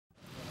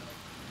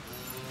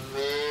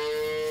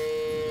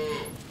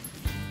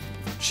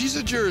She's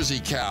a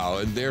Jersey cow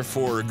and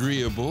therefore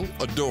agreeable,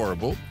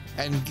 adorable,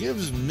 and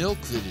gives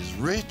milk that is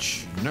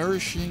rich,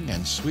 nourishing,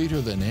 and sweeter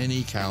than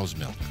any cow's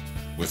milk.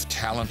 With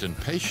talent and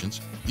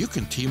patience, you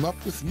can team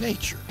up with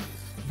nature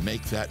and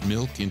make that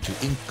milk into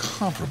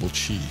incomparable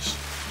cheese.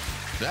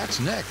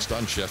 That's next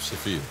on Chef's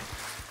Field.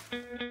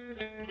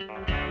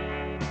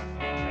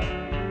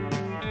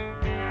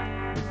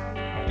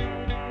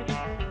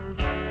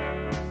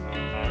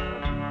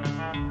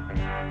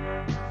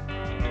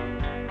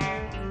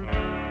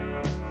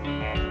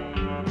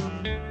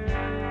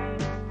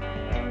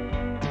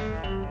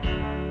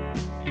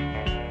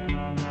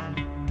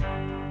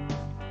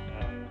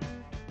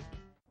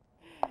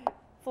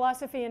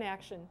 Philosophy in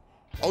action.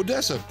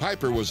 Odessa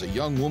Piper was a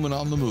young woman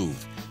on the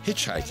move,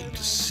 hitchhiking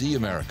to see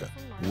America,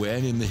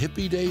 when in the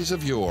hippie days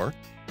of yore,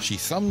 she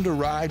thumbed a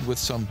ride with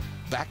some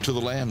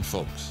back-to-the-land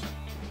folks.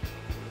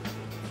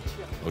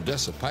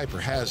 Odessa Piper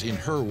has, in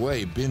her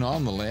way, been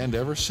on the land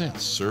ever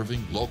since,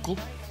 serving local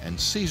and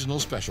seasonal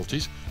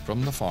specialties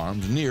from the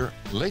farms near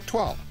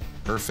L'Etoile,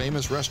 her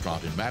famous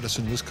restaurant in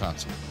Madison,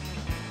 Wisconsin.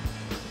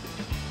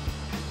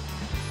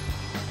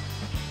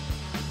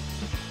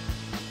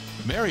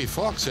 Mary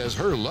Falk says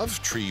her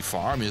love tree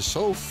farm is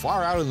so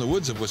far out in the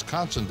woods of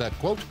Wisconsin that,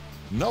 quote,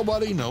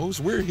 nobody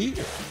knows we're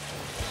here.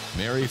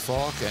 Mary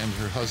Falk and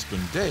her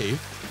husband Dave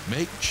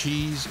make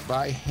cheese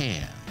by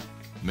hand,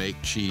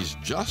 make cheese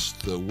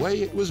just the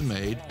way it was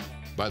made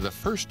by the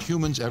first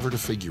humans ever to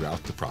figure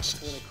out the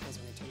process.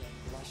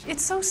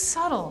 It's so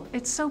subtle,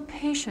 it's so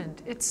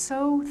patient, it's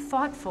so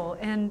thoughtful,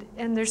 and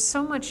there's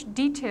so much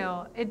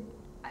detail.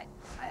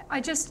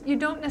 You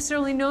don't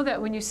necessarily know that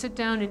when you sit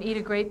down and eat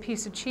a great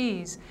piece of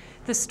cheese,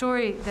 the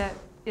story that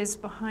is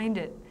behind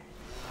it.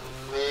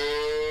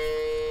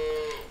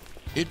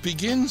 It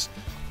begins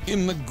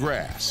in the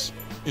grass,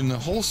 in the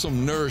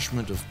wholesome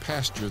nourishment of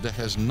pasture that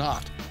has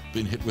not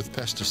been hit with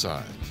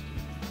pesticides.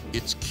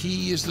 Its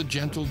key is the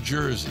gentle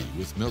Jersey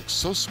with milk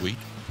so sweet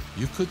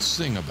you could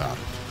sing about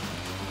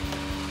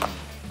it.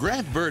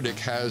 Grant Burdick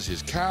has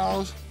his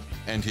cows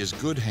and his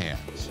good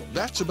hands.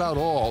 That's about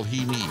all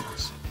he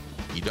needs.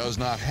 He does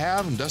not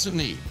have and doesn't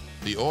need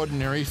the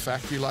ordinary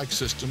factory-like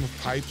system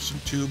of pipes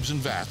and tubes and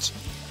vats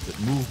that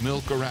move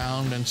milk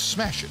around and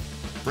smash it,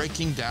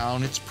 breaking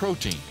down its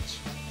proteins.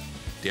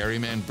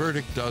 Dairyman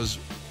Burdick does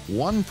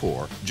one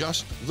pour,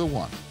 just the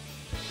one,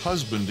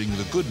 husbanding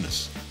the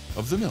goodness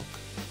of the milk.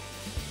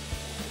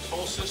 This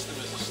whole system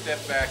is a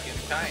step back in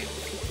time.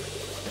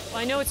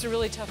 Well, I know it's a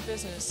really tough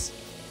business.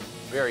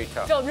 Very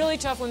tough. It felt really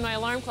tough when my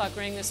alarm clock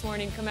rang this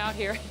morning to come out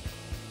here.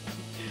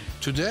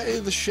 Today,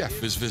 the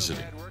chef is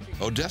visiting.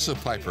 Odessa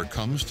Piper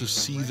comes to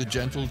see the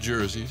gentle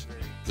Jerseys,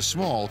 the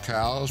small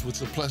cows with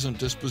the pleasant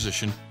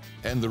disposition,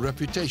 and the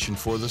reputation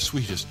for the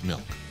sweetest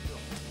milk.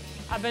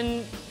 I've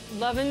been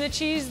loving the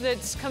cheese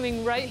that's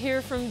coming right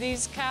here from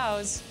these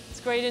cows.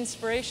 It's great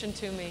inspiration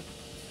to me.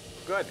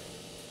 Good.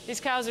 These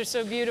cows are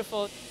so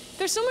beautiful.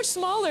 They're so much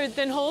smaller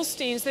than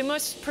Holsteins. They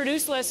must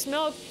produce less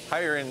milk.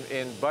 Higher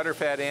in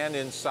butterfat and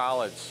in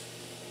solids.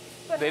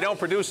 They don't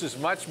produce as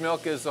much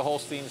milk as the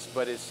Holsteins,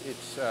 but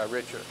it's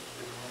richer.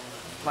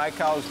 My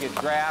cows get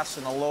grass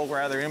and a low,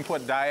 rather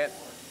input diet,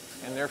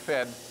 and they're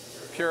fed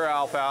pure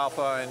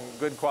alfalfa and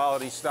good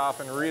quality stuff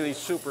and really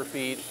super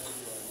feed.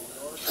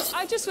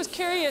 I just was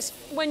curious,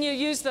 when you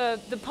use the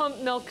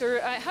pump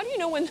milker, how do you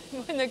know when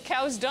the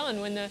cow's done?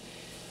 All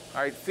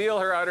right, feel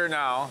her udder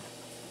now.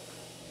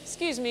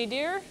 Excuse me,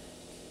 dear.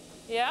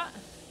 Yeah.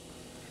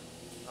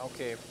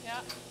 Okay. Yeah.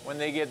 When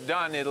they get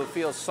done, it'll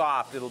feel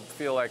soft. It'll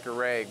feel like a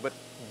rag. But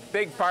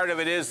big part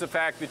of it is the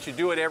fact that you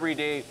do it every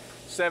day,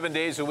 7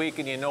 days a week,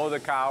 and you know the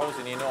cows,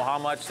 and you know how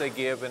much they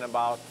give and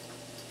about.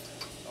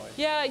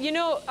 Yeah, you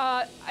know,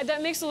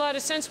 that makes a lot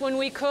of sense when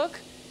we cook.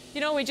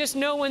 You know, we just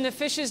know when the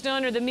fish is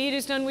done or the meat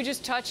is done, we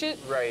just touch it.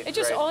 Right, It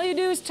just, right. all you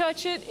do is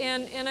touch it,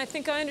 and I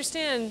think I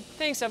understand.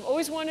 Thanks, I've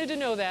always wanted to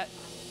know that.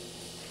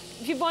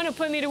 If you want to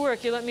put me to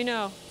work, you let me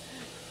know.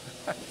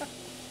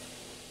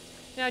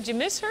 Now, did you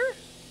miss her?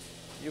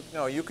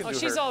 No, you can do her. Oh,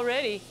 she's all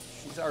ready.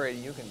 She's all ready,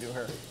 you can do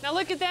her. Now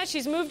look at that,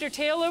 she's moved her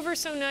tail over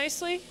so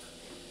nicely.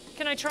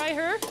 Can I try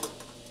her?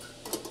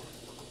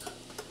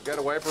 Got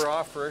to wipe her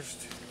off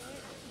first.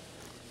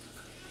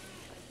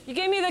 You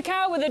gave me the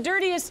cow with the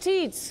dirtiest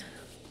teats.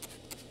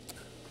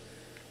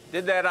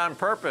 Did that on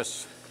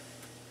purpose.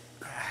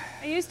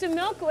 I used to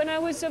milk when I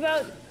was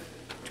about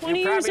 20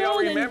 You years probably old.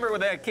 all remember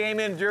when that came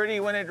in dirty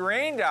when it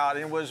rained out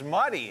and was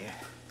muddy.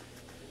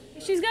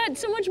 She's got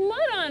so much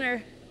mud on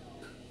her.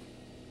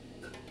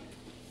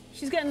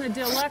 She's getting the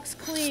deluxe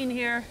clean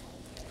here.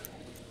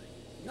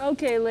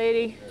 Okay,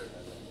 lady.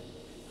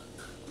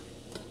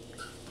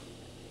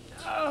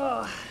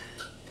 Oh.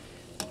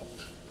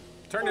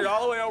 Turn it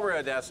all the way over,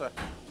 Odessa.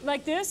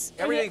 Like this?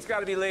 Everything's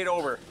got to be laid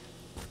over.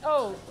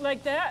 Oh,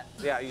 like that?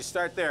 Yeah, you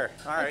start there.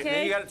 All right, Okay.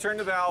 then you got to turn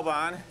the valve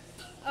on.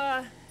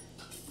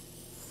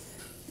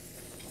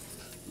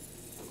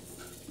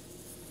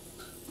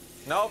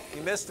 Nope,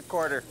 you missed the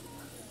quarter.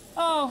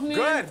 Oh,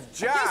 man. Good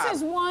job.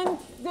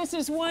 This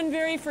is one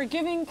very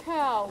forgiving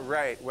cow.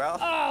 Right, well.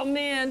 Oh,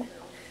 man.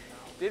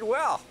 Did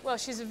well. Well,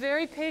 she's a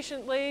very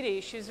patient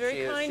lady. She's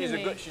very kind to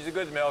me. She's a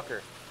good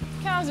milker.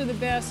 Cows are the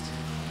best.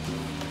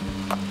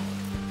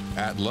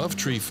 At Love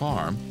Tree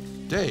Farm,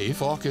 Dave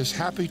Falk is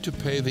happy to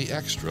pay the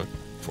extra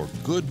for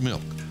good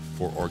milk,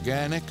 for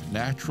organic,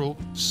 natural,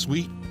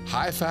 sweet,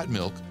 high-fat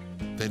milk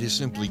that is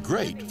simply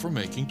great for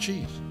making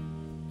cheese.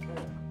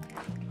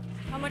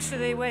 How much do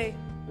they weigh?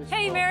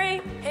 Hey,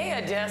 Mary.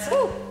 Hey, Odessa.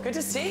 Woo. Good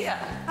to see ya.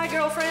 Hi,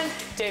 girlfriend.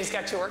 Dave's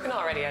got you working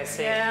already, I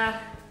see. Yeah.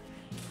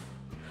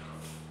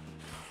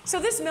 So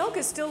this milk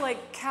is still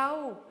like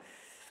cow.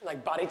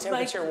 Like body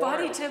temperature like warm.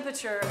 body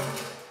temperature.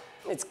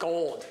 It's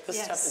gold. This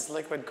Yes. stuff is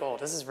liquid gold.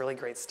 This is really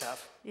great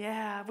stuff.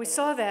 Yeah, we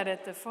saw that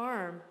at the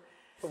farm.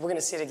 We're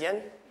gonna see it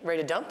again.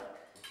 Ready to dump?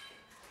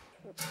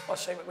 I'll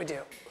show you what we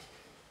do.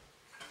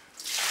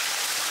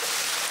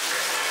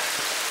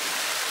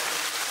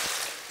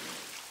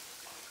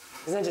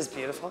 Isn't that just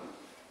beautiful?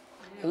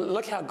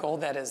 Look how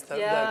gold that is.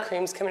 The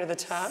cream's coming to the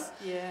top.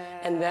 Yeah.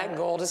 And that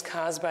gold is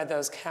caused by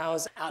those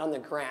cows out on the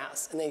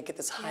grass. And they get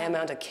this high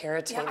amount of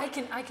keratin. Yeah,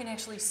 I can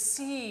actually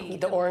see.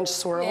 The orange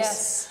swirls.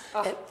 Yes.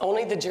 Oh. And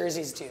only the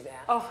jerseys do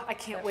that. Oh, I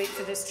can't wait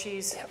for this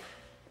cheese. Yep.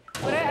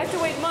 But I have to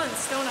wait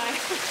months, don't I?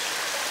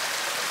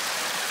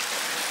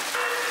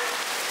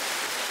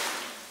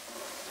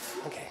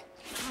 Okay.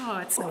 Oh,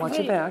 it's Now watch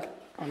your back.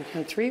 On the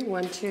count of 3,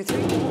 1, 2, 3.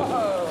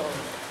 Whoa.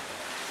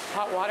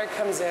 Hot water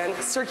comes in,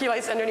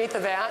 circulates underneath the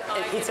vat,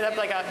 and heats it up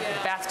like a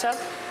bathtub.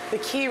 The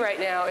key right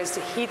now is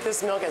to heat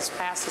this milk as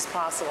fast as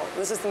possible.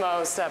 This is the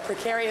most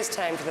precarious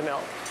time for the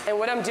milk. And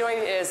what I'm doing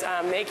is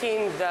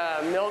making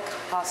the milk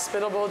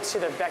hospitable to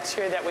the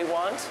bacteria that we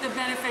want. The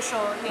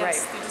beneficial, yes,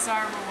 Right. the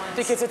desirable ones.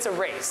 Because it's a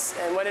race.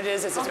 And what it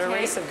is it's a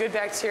race of good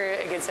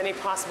bacteria against any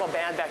possible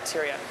bad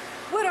bacteria.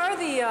 What are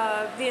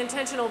the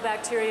intentional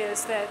bacteria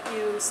that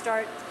you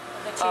start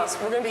the cheese?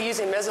 We're going to be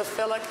using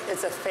mesophilic.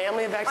 It's a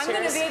family of bacteria.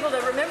 I'm going to be able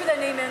to remember that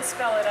name and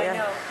spell it, I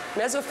know.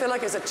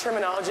 Mesophilic is a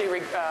terminology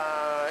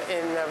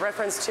in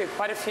reference to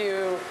quite a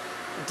few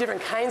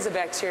different kinds of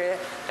bacteria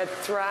that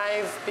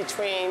thrive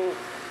between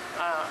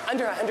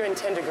under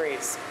 110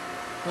 degrees.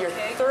 Your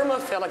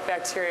thermophilic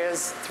bacteria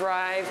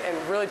thrive and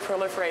really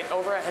proliferate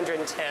over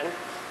 110.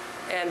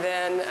 And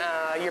then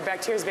your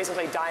bacteria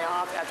basically die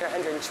off after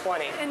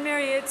 120. And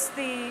Mary, it's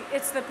the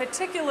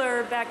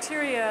particular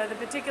bacteria, the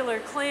particular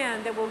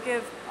clan that will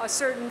give a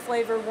certain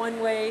flavor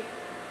one way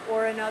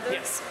or another?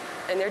 Yes.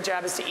 And their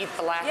job is to eat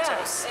the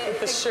lactose, eat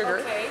the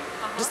sugar,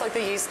 just like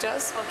the yeast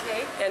does.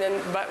 Okay. And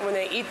then, but when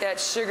they eat that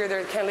sugar,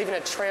 they're kind of leaving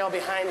a trail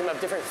behind them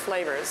of different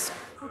flavors.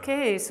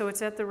 Okay, so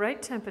it's at the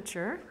right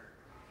temperature.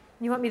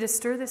 You want me to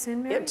stir this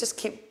in, Mary? Yep, just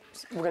keep,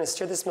 we're going to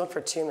stir this milk for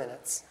 2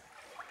 minutes.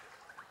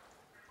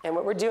 And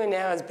what we're doing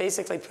now is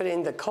basically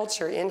putting the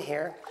culture in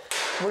here.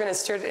 We're going to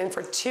stir it in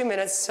for 2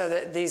 minutes so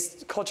that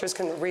these cultures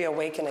can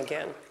reawaken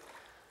again.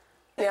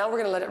 Now we're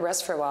going to let it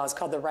rest for a while. It's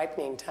called the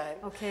ripening time.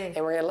 Okay.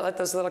 And we're going to let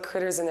those little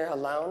critters in there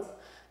alone,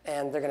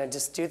 and they're going to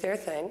just do their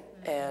thing.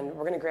 And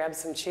we're going to grab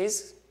some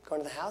cheese, go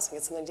into the house, and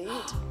get something to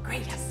eat.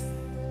 Great. Yes.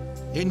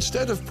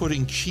 Instead of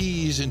putting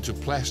cheese into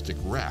plastic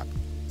wrap,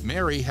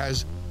 Mary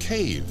has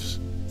caves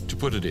to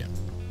put it in,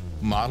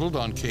 modeled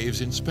on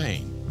caves in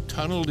Spain,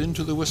 tunneled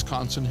into the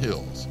Wisconsin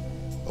hills,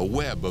 a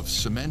web of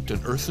cement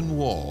and earthen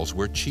walls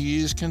where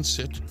cheese can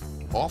sit,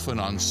 often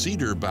on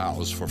cedar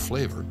boughs for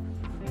flavor,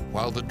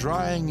 while the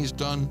drying is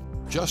done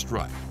just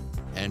right,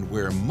 and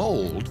where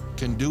mold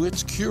can do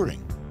its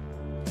curing.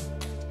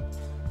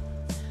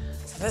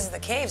 So this is the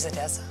caves,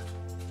 Odessa.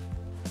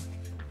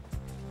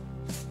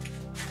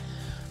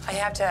 I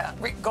have to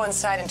go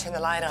inside and turn the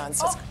light on,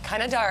 so it's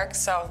kind of dark,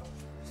 so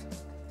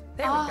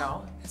there we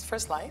go. It's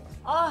first light.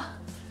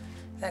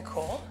 Isn't that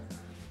cool?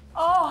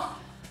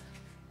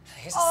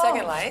 Here's the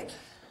second light.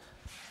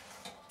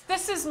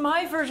 This is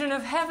my version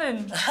of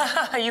heaven.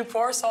 You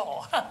poor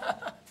soul.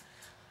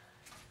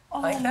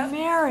 Like that?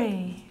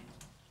 Mary.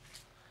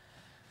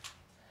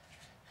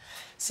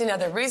 See, now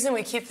the reason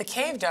we keep the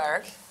cave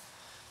dark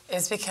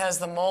is because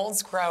the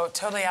molds grow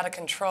totally out of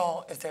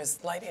control if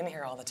there's light in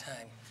here all the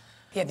time.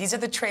 Yeah, these are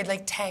the Trade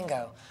Lake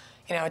Tango.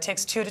 You know, it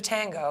takes 2 to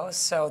tango,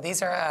 so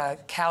these are a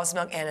cow's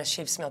milk and a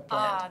sheep's milk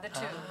blend. The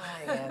two.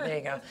 Yeah, there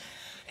you go.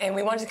 And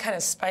we wanted to kind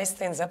of spice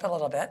things up a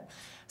little bit.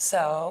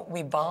 So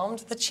we balmed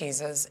the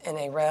cheeses in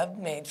a rub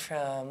made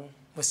from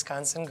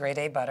Wisconsin grade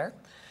A butter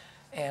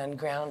and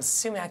ground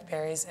sumac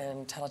berries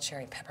and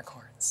telecherry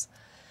peppercorns.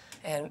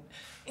 And,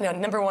 you know,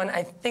 number one,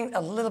 I think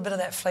a little bit of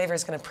that flavor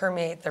is going to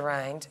permeate the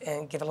rind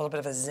and give it a little bit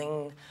of a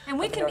zing. And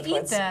we can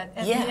eat that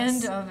at the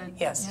end of it.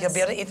 Yes, you'll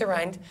be able to eat the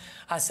rind.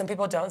 Some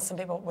people don't, some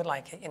people would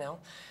like it, you know.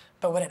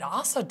 But what it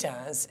also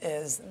does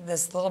is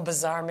this little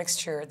bizarre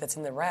mixture that's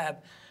in the rub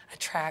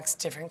attracts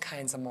different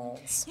kinds of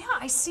molds. Yeah,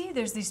 I see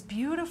there's these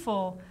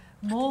beautiful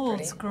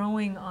molds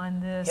growing on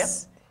this.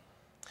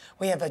 Yep.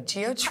 We have a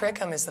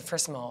geotrichum is the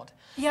first mold.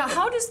 Yeah,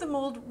 how does the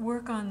mold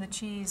work on the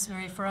cheese,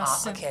 Mary, for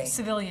us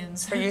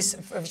civilians? For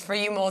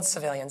you mold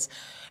civilians,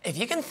 if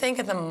you can think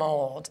of the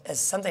mold as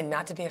something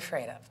not to be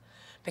afraid of,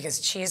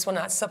 because cheese will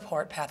not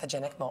support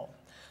pathogenic mold.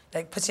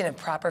 That puts you in a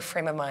proper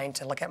frame of mind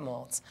to look at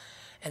molds.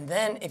 And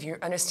then if you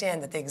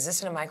understand that they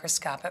exist in a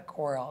microscopic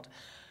world,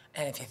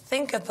 and if you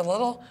think of the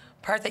little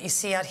part that you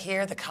see out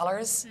here, the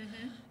colors,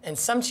 and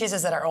some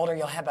cheeses that are older,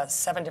 you'll have about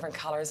 7 different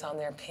colors on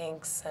there,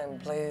 pinks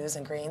and blues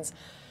and greens.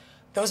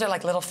 Those are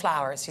like little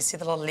flowers. You see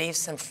the little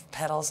leaves and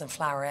petals and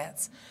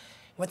flowerets.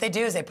 What they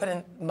do is they put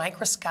in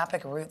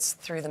microscopic roots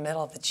through the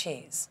middle of the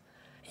cheese.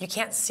 You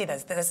can't see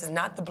this. This is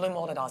not the blue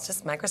mold at all. It's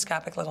just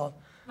microscopic little...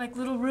 Like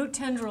little root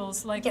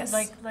tendrils, like Yes.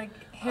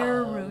 like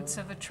hair roots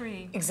of a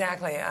tree.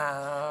 Exactly. Okay,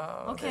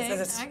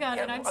 I got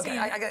it. I've seen it.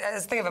 I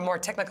was thinking of a more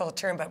technical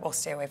term, but we'll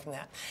stay away from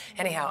that.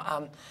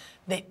 Anyhow,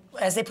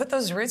 as they put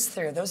those roots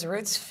through, those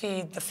roots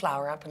feed the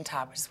flower up on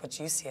top, which is what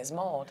you see as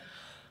mold.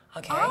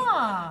 Okay?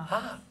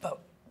 But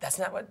that's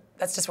not what,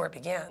 that's just where it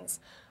begins.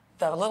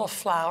 The little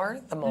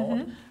flower, the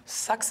mold,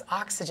 sucks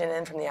oxygen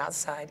in from the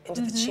outside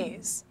into the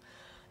cheese.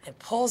 It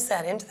pulls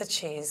that into the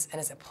cheese, and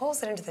as it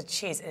pulls it into the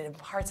cheese, it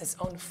imparts its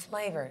own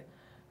flavor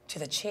to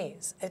the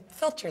cheese. It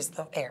filters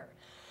the air.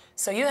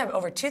 So you have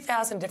over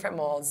 2,000 different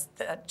molds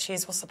that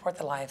cheese will support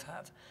the life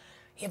of.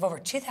 You have over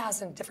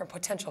 2,000 different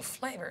potential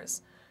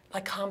flavors,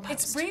 like compost.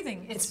 It's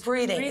breathing. It's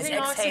breathing. It's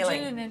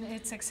exhaling. Oxygen and then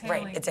it's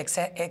exhaling. Right, it's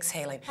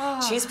exhaling.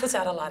 Cheese puts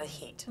out a lot of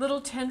heat.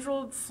 Little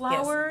tendril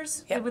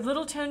flowers with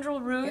little tendril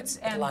roots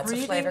and lots of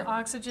breathing flavor.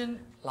 oxygen.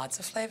 Lots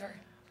of flavor.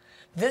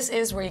 This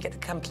is where you get the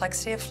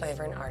complexity of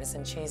flavor in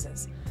artisan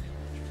cheeses.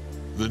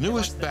 The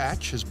newest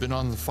batch has been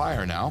on the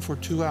fire now for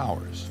 2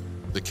 hours.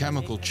 The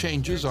chemical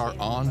changes are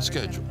on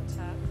schedule.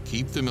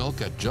 Keep the milk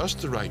at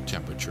just the right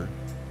temperature,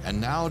 and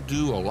now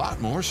do a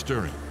lot more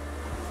stirring.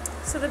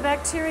 So the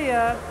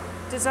bacteria,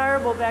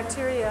 desirable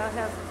bacteria,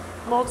 have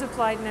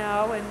multiplied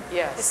now and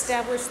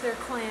established their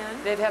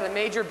clan. They've had a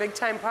major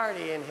big-time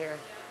party in here.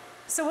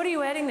 So what are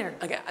you adding there?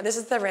 Okay, this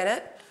is the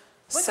rennet.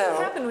 What's going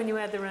to happen when you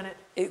add the rennet?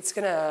 It's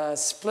going to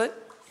split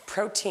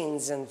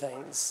proteins and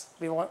things.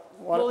 We want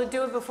Will it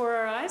do it before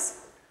our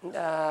eyes?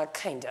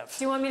 Kind of.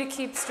 Do you want me to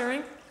keep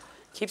stirring?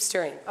 Keep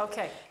stirring.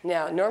 Okay.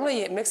 Now,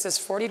 normally it mixes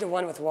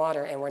 40-to-1 with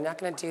water, and we're not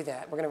going to do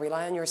that. We're going to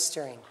rely on your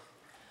stirring.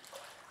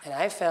 And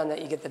I found that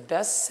you get the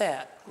best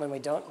set when we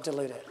don't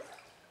dilute it.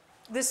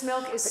 This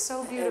milk is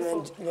so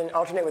beautiful. And then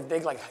alternate with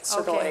big, like,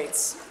 circle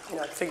eights, you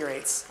know, figure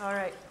eights. All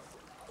right.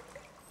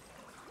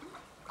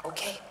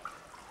 Okay,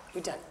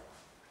 you're done.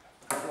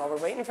 While we're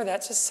waiting for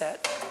that to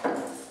set.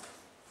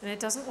 And it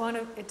doesn't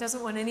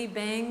want any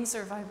bangs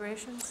or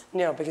vibrations?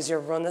 No, because you're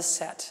run the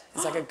set.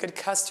 It's like a good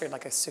custard,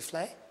 like a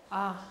souffle.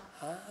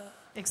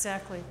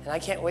 Exactly. And I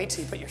can't wait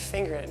till you put your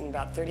finger in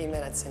about 30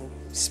 minutes and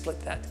split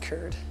that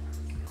curd.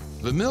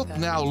 The milk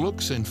now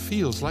looks and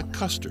feels like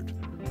custard.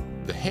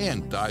 The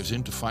hand dives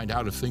in to find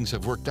out if things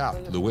have worked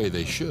out the way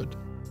they should.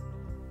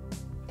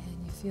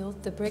 And you feel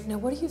the break. Now,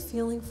 what are you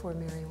feeling for,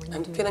 Mary, when you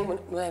I'm do feeling,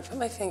 that? when I put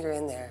my finger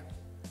in there,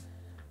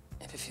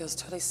 if it feels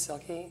totally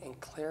silky and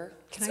clear.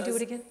 Can I do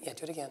it again? Yeah,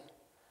 do it again.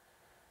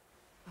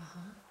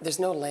 There's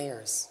no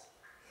layers.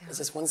 It's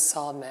just one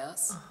solid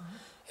mass.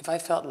 If I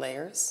felt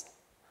layers,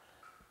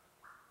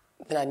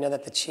 then I know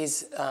that the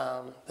cheese,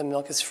 the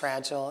milk is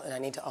fragile and I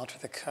need to alter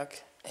the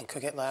cook and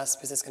cook it less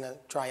because it's going to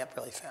dry up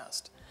really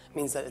fast. It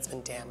means that it's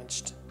been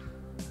damaged.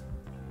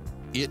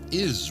 It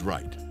is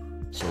right,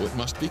 so it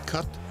must be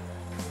cut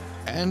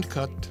and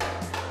cut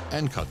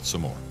and cut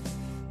some more.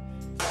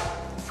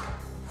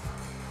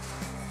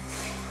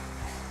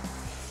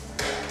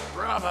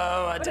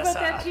 Bravo, Odessa. What about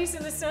that piece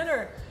in the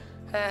center?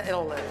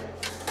 It'll live.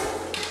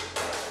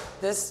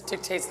 This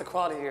dictates the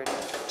quality of your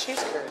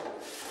cheese curd.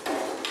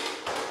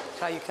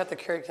 How you cut the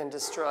curd can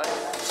destroy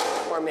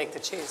or make the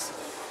cheese.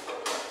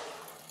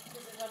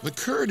 The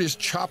curd is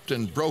chopped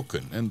and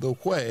broken, and the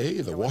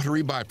whey, the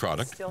watery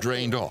byproduct,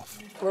 drained off.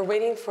 We're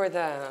waiting for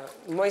the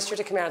moisture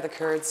to come out of the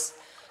curds,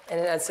 and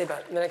then I'd say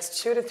about in the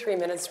next 2 to 3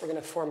 minutes, we're going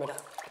to form it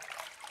up.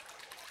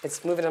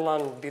 It's moving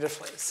along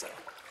beautifully, so.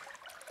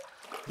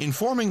 In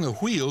forming the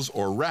wheels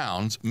or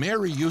rounds,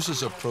 Mary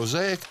uses a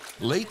prosaic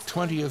late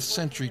 20th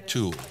century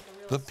tool,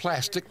 the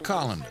plastic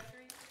colander.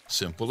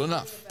 Simple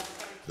enough.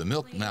 The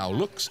milk now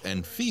looks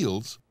and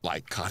feels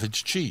like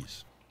cottage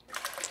cheese.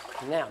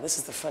 Now, this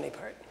is the funny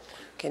part.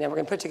 Okay, now we're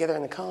going to put it together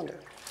in the colander.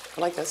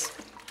 Like this.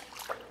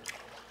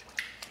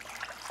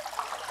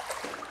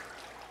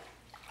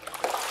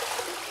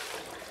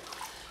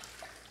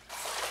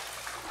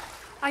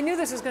 I knew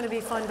this was going to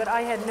be fun, but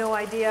I had no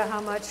idea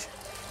how much.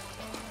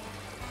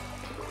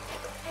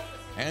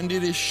 And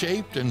it is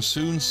shaped and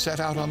soon set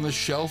out on the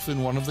shelf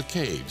in one of the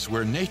caves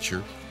where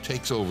nature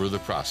takes over the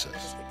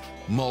process.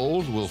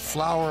 Mold will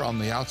flour on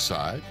the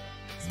outside,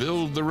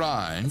 build the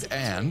rind,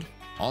 and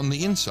on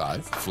the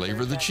inside,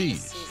 flavor the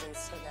cheese.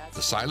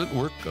 The silent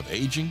work of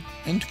aging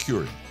and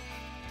curing.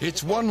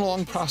 It's one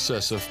long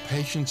process of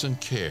patience and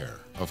care,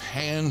 of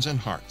hands and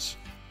hearts,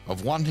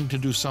 of wanting to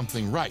do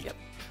something right,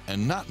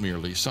 and not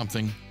merely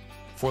something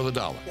for the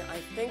dollar. Now, I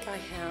think I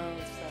have...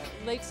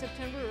 Late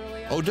September,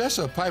 early October.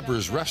 Odessa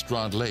Piper's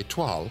restaurant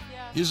L'Etoile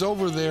is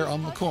over there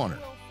on the corner,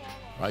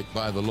 right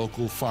by the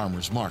local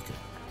farmers market.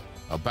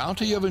 A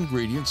bounty of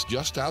ingredients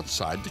just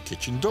outside the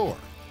kitchen door.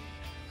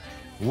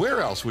 Where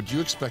else would you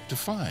expect to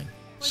find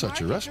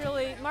such a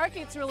recipe.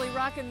 Market's really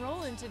rock and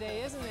rolling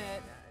today, isn't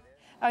it?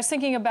 I was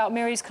thinking about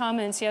Mary's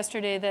comments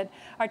yesterday that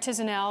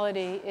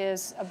artisanality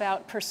is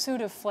about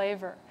pursuit of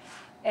flavor.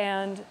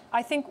 And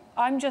I think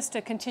I'm just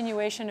a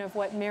continuation of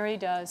what Mary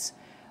does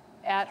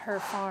at her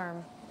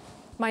farm.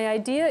 My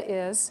idea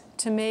is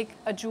to make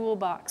a jewel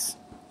box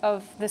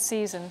of the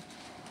season.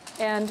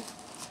 And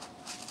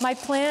my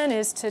plan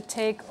is to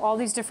take all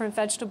these different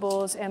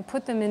vegetables and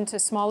put them into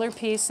smaller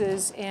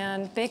pieces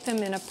and bake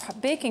them in a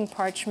baking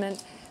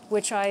parchment,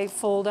 which I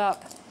fold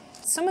up.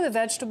 Some of the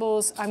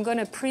vegetables, I'm going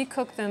to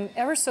pre-cook them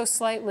ever so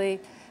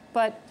slightly,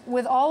 but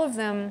with all of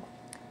them,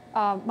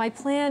 my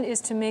plan is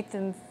to make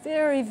them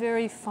very,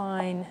 very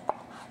fine.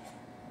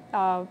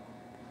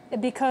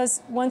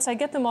 Because once I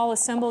get them all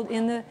assembled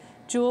in the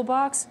jewel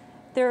box,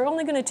 they're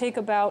only going to take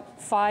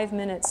about 5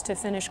 minutes to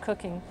finish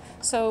cooking.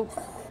 So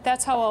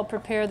that's how I'll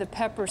prepare the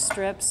pepper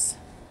strips.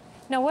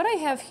 Now what I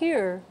have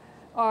here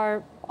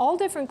are all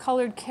different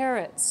colored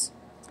carrots.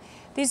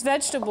 These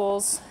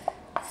vegetables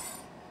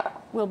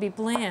will be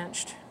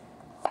blanched.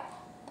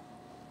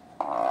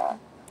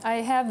 I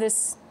have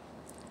this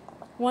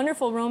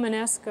wonderful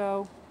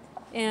Romanesco,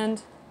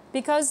 and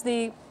because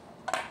the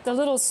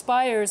little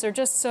spires are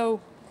just so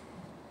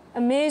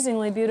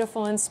amazingly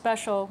beautiful and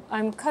special,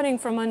 I'm cutting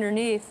from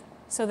underneath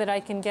so that I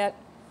can get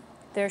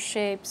their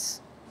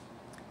shapes.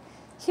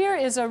 Here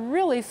is a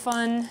really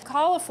fun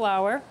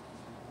cauliflower.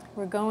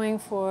 We're going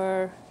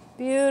for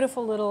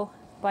beautiful little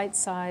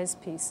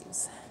bite-sized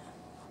pieces.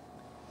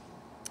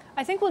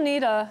 I think we'll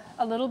need a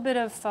little bit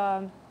of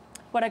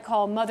what I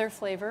call mother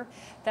flavor.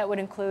 That would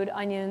include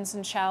onions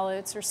and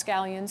shallots or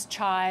scallions,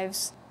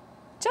 chives.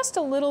 Just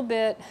a little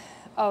bit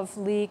of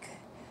leek,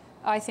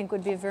 I think,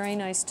 would be a very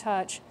nice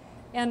touch.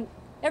 And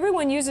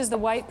everyone uses the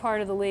white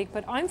part of the leek,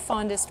 but I'm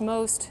fondest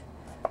most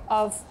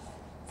of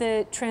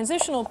the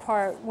transitional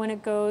part when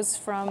it goes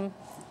from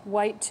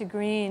white to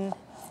green.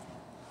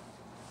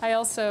 I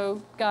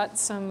also got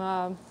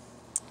some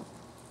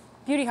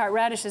beauty heart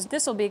radishes.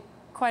 This will be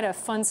quite a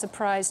fun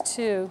surprise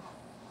too.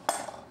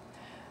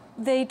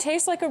 They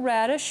taste like a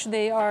radish.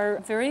 They are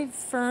very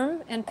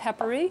firm and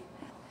peppery.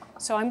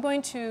 So I'm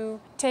going to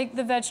take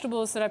the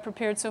vegetables that I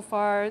prepared so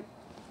far,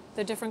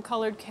 the different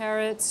colored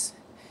carrots,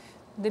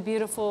 the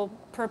beautiful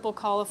purple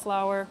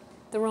cauliflower,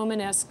 the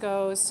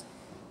Romanescos,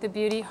 the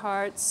beauty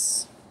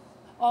hearts.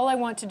 All I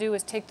want to do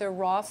is take their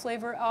raw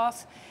flavor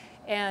off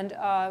and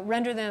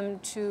render them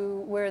to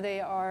where they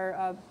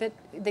are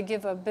they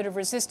give a bit of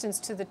resistance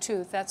to the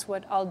tooth. That's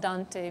what al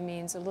dente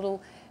means, a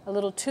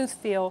little tooth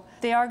feel.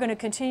 They are going to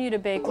continue to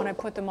bake when I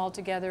put them all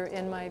together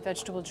in my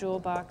vegetable jewel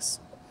box.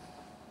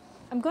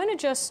 I'm going to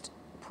just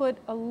put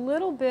a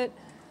little bit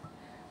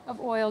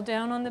of oil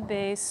down on the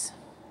base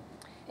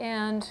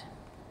and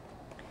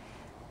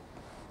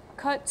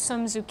cut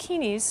some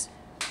zucchinis.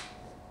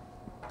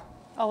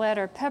 I'll add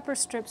our pepper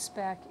strips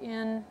back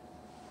in,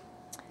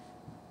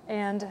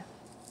 and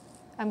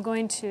I'm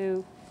going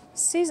to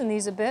season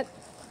these a bit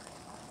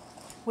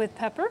with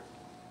pepper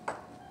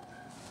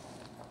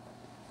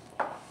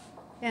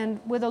and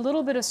with a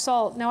little bit of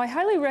salt. Now I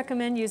highly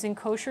recommend using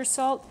kosher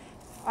salt.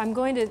 I'm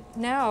going to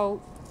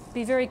now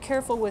be very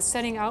careful with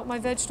setting out my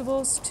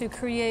vegetables to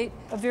create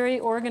a very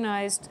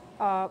organized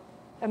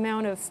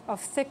amount of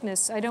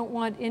thickness. I don't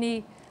want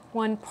any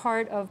one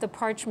part of the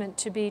parchment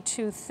to be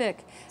too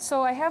thick.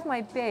 So I have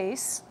my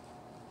base,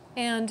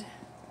 and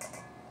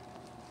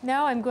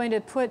now I'm going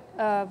to put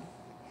a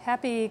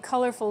happy,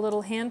 colorful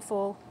little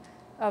handful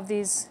of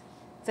these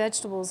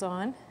vegetables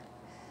on.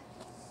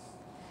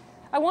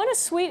 I want a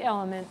sweet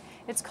element.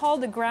 It's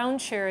called the ground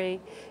cherry,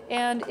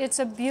 and it's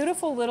a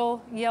beautiful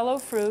little yellow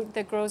fruit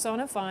that grows on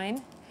a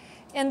vine,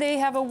 and they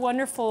have a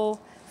wonderful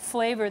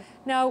flavor.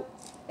 Now,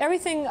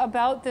 everything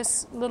about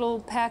this little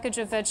package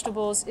of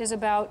vegetables is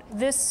about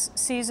this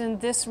season,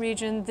 this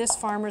region, this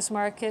farmer's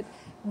market,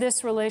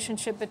 this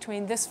relationship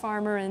between this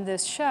farmer and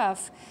this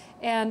chef.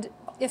 And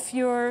if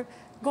you're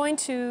going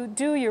to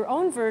do your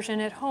own version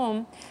at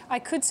home, I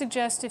could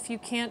suggest, if you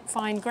can't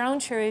find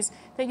ground cherries,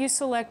 that you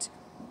select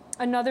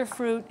another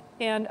fruit,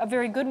 and a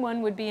very good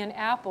one would be an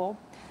apple.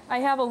 I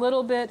have a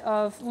little bit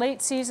of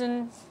late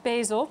season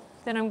basil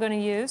that I'm going to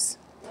use,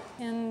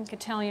 and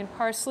Italian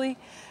parsley.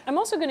 I'm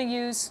also going to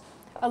use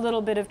a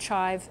little bit of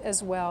chive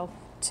as well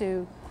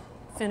to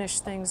finish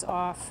things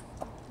off.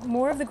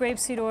 More of the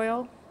grapeseed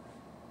oil.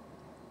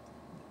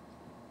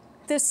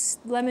 This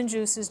lemon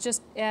juice is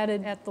just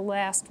added at the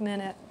last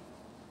minute.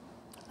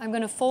 I'm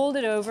going to fold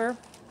it over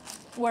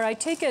where I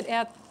take it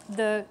at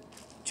the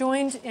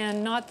joined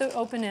end, not the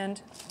open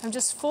end. I'm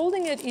just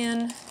folding it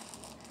in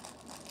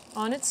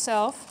on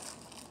itself.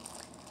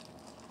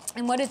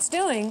 And what it's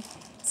doing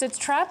is it's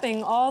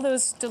trapping all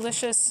those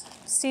delicious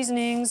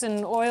seasonings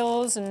and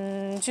oils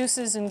and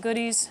juices and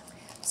goodies.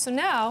 So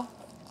now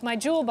my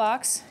jewel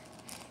box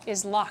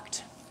is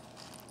locked.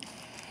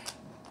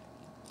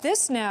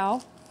 This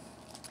now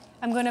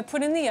I'm going to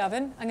put in the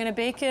oven. I'm going to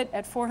bake it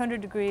at 400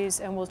 degrees,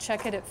 and we'll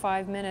check it at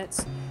 5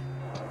 minutes.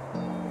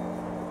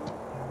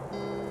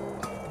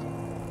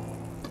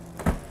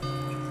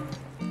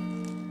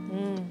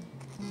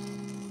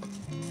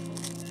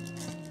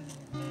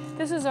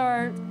 This is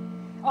our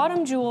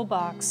autumn jewel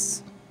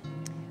box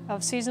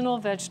of seasonal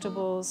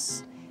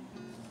vegetables.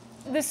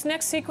 This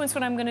next sequence,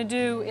 what I'm going to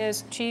do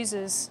is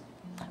cheeses.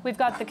 We've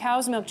got the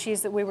cow's milk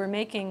cheese that we were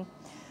making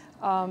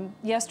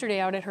yesterday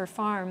out at her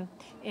farm,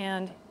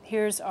 and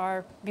here's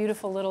our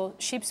beautiful little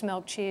sheep's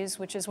milk cheese,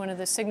 which is one of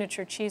the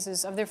signature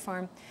cheeses of their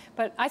farm.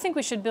 But I think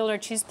we should build our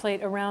cheese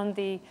plate around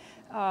the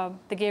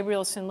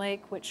Gabrielson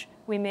Lake, which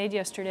we made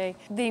yesterday.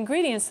 The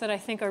ingredients that I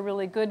think are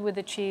really good with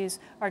the cheese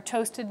are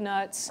toasted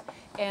nuts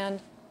and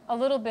a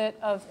little bit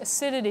of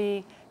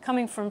acidity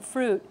coming from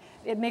fruit.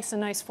 It makes a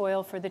nice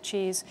foil for the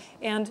cheese.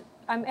 And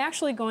I'm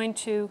actually going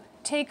to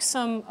take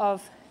some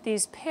of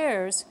these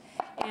pears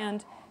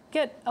and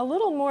get a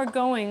little more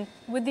going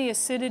with the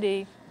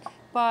acidity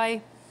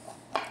by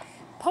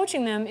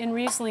poaching them in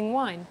Riesling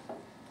wine.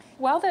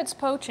 While that's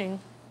poaching,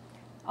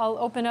 I'll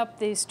open up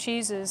these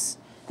cheeses.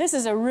 This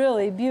is a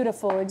really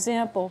beautiful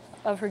example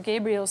of her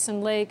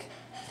Gabrielson Lake.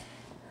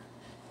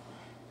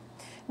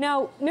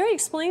 Now, Mary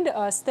explained to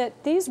us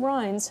that these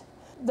rinds,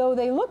 though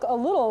they look a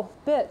little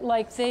bit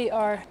like they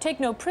are take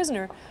no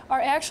prisoner,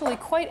 are actually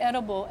quite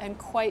edible and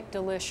quite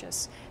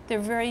delicious. They're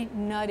very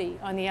nutty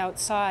on the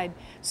outside.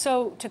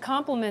 So to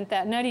complement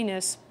that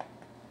nuttiness,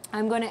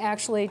 I'm going to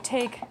actually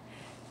take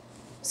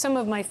some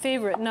of my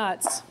favorite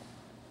nuts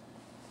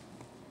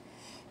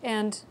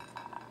and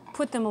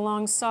put them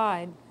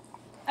alongside.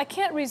 I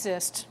can't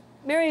resist.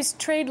 Mary's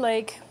Trade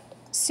Lake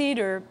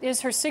Cedar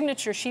is her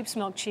signature sheep's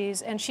milk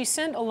cheese, and she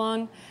sent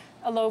along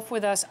a loaf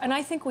with us, and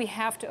I think we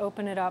have to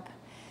open it up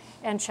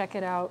and check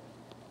it out.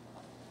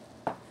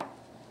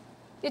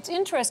 It's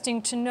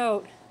interesting to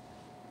note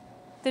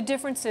the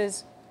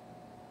differences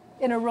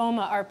in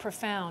aroma are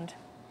profound.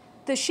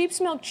 The sheep's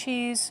milk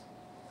cheese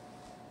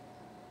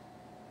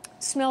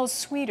smells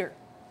sweeter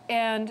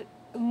and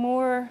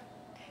more,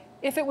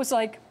 if it was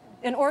like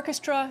an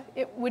orchestra,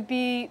 it would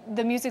be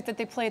the music that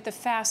they play at the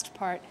fast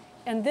part.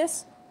 And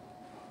this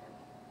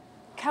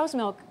cow's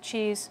milk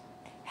cheese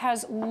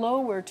has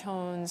lower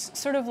tones,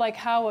 sort of like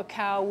how a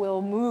cow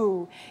will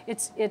moo.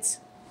 It's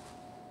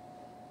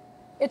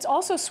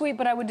also sweet,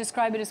 but I would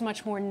describe it as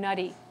much more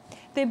nutty.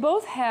 They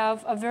both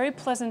have a very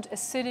pleasant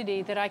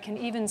acidity that I can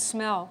even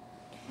smell.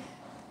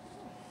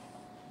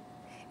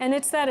 And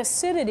it's that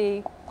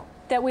acidity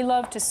that we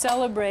love to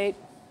celebrate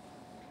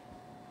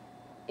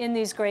in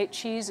these great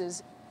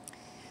cheeses.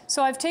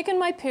 So I've taken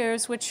my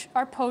pears, which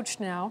are poached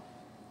now,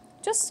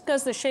 just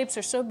because the shapes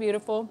are so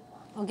beautiful.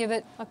 I'll give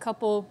it a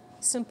couple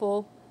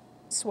simple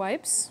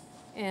swipes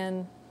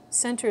and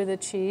center the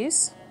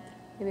cheese.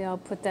 Maybe I'll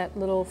put that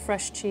little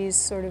fresh cheese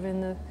sort of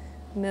in the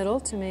middle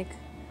to make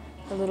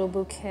a little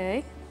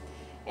bouquet.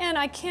 And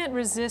I can't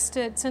resist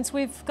it, since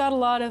we've got a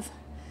lot of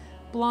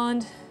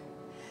blonde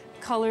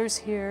colors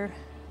here.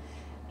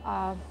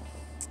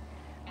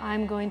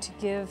 I'm going to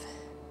give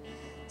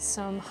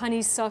some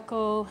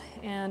honeysuckle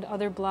and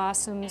other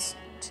blossoms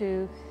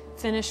to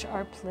finish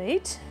our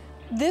plate.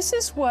 This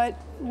is what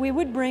we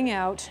would bring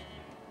out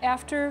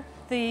after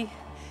the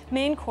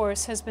main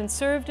course has been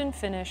served and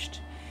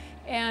finished.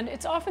 And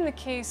it's often the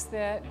case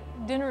that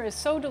dinner is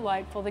so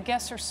delightful, the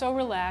guests are so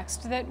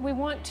relaxed, that we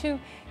want to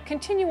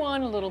continue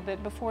on a little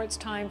bit before it's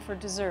time for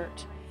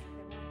dessert.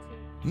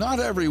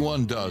 Not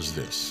everyone does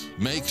this,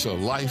 makes a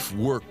life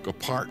work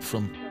apart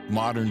from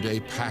modern-day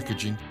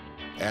packaging,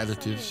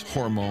 additives,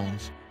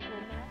 hormones.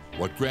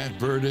 What Grant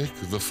Burdick,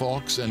 the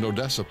Falks, and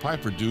Odessa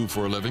Piper do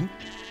for a living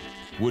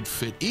would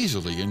fit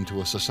easily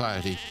into a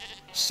society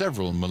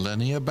several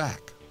millennia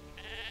back.